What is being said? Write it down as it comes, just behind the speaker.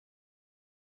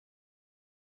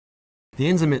The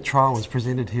ENZAMET trial was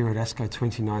presented here at ASCO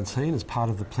 2019 as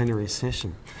part of the plenary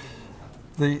session.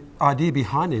 The idea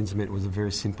behind ENZAMET was a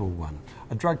very simple one.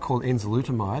 A drug called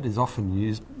enzalutamide is often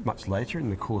used much later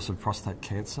in the course of prostate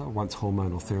cancer once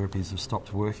hormonal therapies have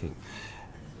stopped working.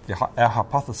 Our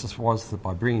hypothesis was that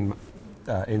by bringing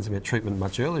ENZAMET treatment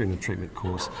much earlier in the treatment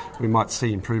course, we might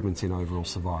see improvements in overall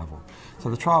survival.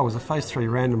 So the trial was a phase 3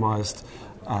 randomised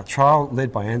trial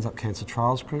led by ANZUP Cancer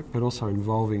Trial Group, but also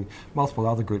involving multiple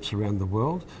other groups around the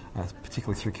world,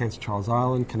 particularly through Cancer Trials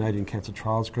Ireland, Canadian Cancer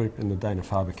Trials Group and the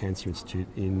Dana-Farber Cancer Institute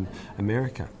in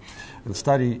America. And the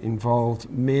study involved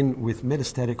men with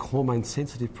metastatic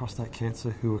hormone-sensitive prostate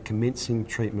cancer who were commencing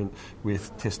treatment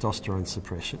with testosterone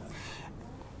suppression.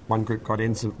 One group got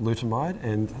enzalutamide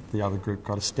and the other group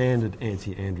got a standard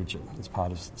anti-androgen as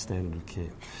part of standard of care.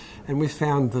 And we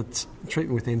found that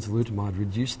treatment with enzalutamide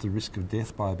reduced the risk of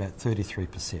death by about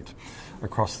 33%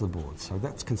 across the board. So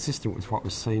that's consistent with what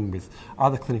was seen with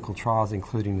other clinical trials,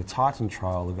 including the Titan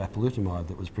trial of apalutamide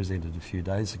that was presented a few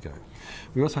days ago.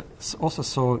 We also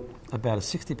saw about a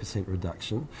 60%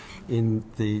 reduction in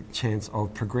the chance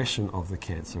of progression of the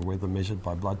cancer, whether measured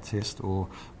by blood test or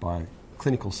by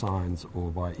clinical signs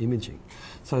or by imaging.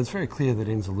 So it's very clear that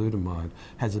enzalutamide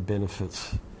has a benefit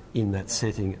in that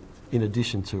setting in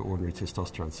addition to ordinary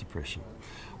testosterone suppression.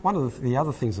 One of the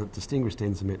other things that distinguished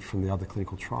ENZAMET from the other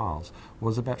clinical trials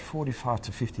was about 45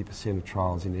 to 50% of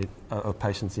trials of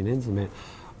patients in ENZAMET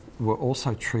were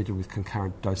also treated with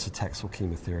concurrent docetaxel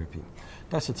chemotherapy.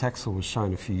 Docetaxel was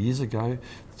shown a few years ago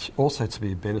also to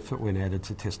be a benefit when added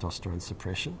to testosterone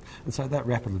suppression, and so that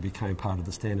rapidly became part of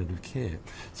the standard of care.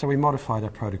 So we modified our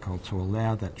protocol to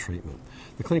allow that treatment.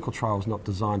 The clinical trial was not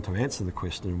designed to answer the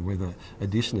question of whether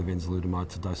addition of enzalutamide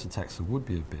to docetaxel would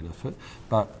be of benefit,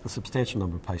 but a substantial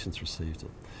number of patients received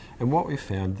it. And what we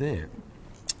found there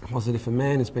was that if a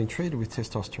man has been treated with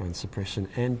testosterone suppression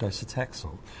and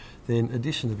docetaxel, then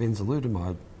addition of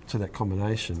enzalutamide to that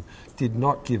combination did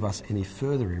not give us any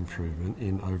further improvement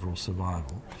in overall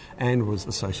survival and was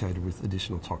associated with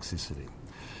additional toxicity.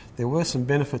 There were some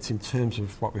benefits in terms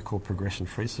of what we call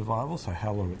progression-free survival, so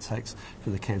how long it takes for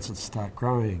the cancer to start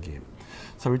growing again.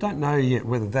 So we don't know yet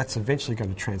whether that's eventually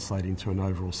going to translate into an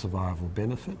overall survival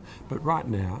benefit, but right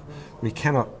now we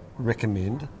cannot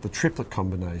recommend the triplet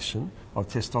combination of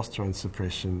testosterone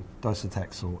suppression,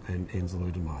 docetaxel and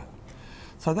enzalutamide.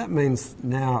 So that means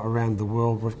now around the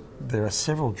world there are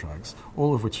several drugs,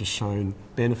 all of which have shown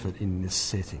benefit in this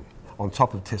setting, on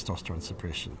top of testosterone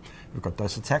suppression. We've got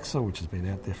docetaxel, which has been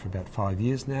out there for about 5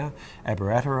 years now,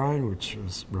 abiraterone, which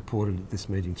was reported at this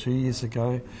meeting 2 years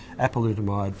ago,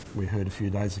 apalutamide, we heard a few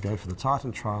days ago for the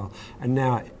Titan trial, and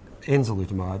now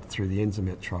enzalutamide through the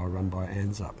ENZAMET trial run by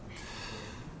ANZUP.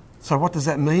 So what does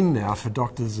that mean now for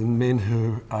doctors and men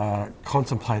who are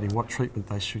contemplating what treatment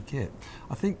they should get?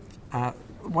 I think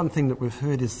one thing that we've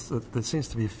heard is that there seems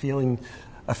to be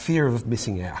a fear of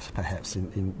missing out, perhaps,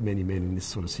 in many men in this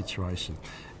sort of situation.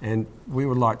 And we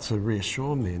would like to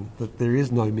reassure men that there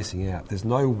is no missing out. There's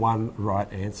no one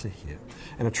right answer here.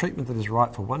 And a treatment that is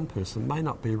right for one person may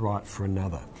not be right for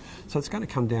another. So it's going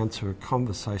to come down to a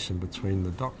conversation between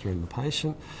the doctor and the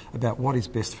patient about what is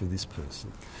best for this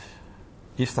person.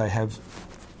 If they have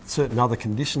certain other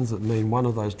conditions that mean one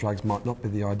of those drugs might not be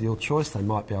the ideal choice, they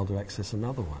might be able to access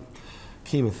another one.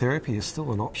 Chemotherapy is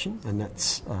still an option, and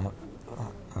that's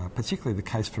particularly the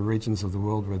case for regions of the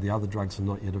world where the other drugs are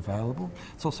not yet available.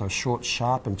 It's also a short,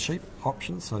 sharp and cheap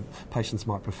option, so patients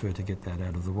might prefer to get that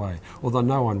out of the way, although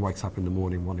no one wakes up in the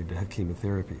morning wanting to have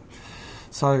chemotherapy.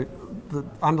 So the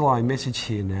underlying message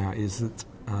here now is that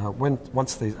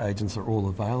once these agents are all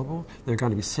available, there are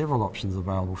going to be several options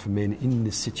available for men in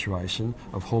this situation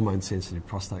of hormone-sensitive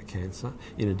prostate cancer,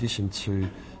 in addition to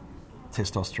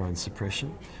testosterone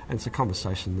suppression, and it's a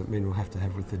conversation that men will have to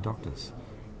have with their doctors.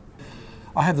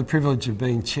 I have the privilege of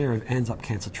being chair of ANZUP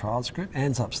Cancer Trials Group.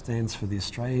 ANZUP stands for the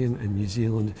Australian and New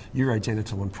Zealand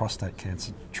Urogenital and Prostate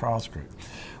Cancer Trials Group.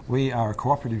 We are a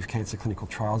cooperative cancer clinical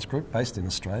trials group based in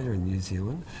Australia and New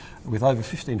Zealand with over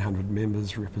 1,500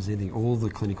 members representing all the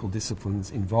clinical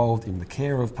disciplines involved in the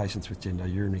care of patients with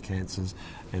genitourinary cancers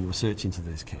and research into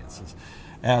these cancers.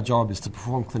 Our job is to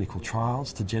perform clinical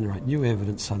trials to generate new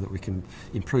evidence so that we can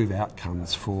improve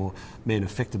outcomes for men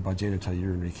affected by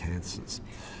genitourinary cancers.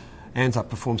 ANZUP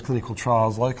performs clinical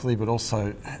trials locally, but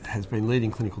also has been leading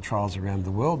clinical trials around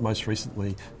the world. Most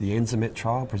recently, the ENZAMET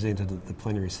trial presented at the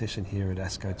plenary session here at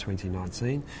ASCO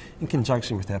 2019 in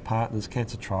conjunction with our partners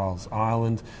Cancer Trials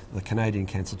Ireland, the Canadian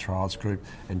Cancer Trials Group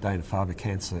and Dana-Farber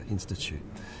Cancer Institute.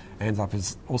 ANZUP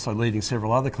is also leading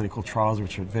several other clinical trials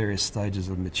which are at various stages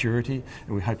of maturity,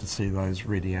 and we hope to see those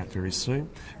reading out very soon.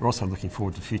 We're also looking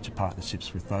forward to future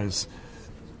partnerships with those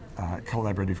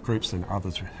collaborative groups and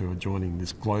others who are joining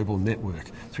this global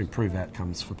network to improve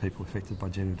outcomes for people affected by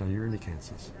genitourinary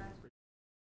cancers.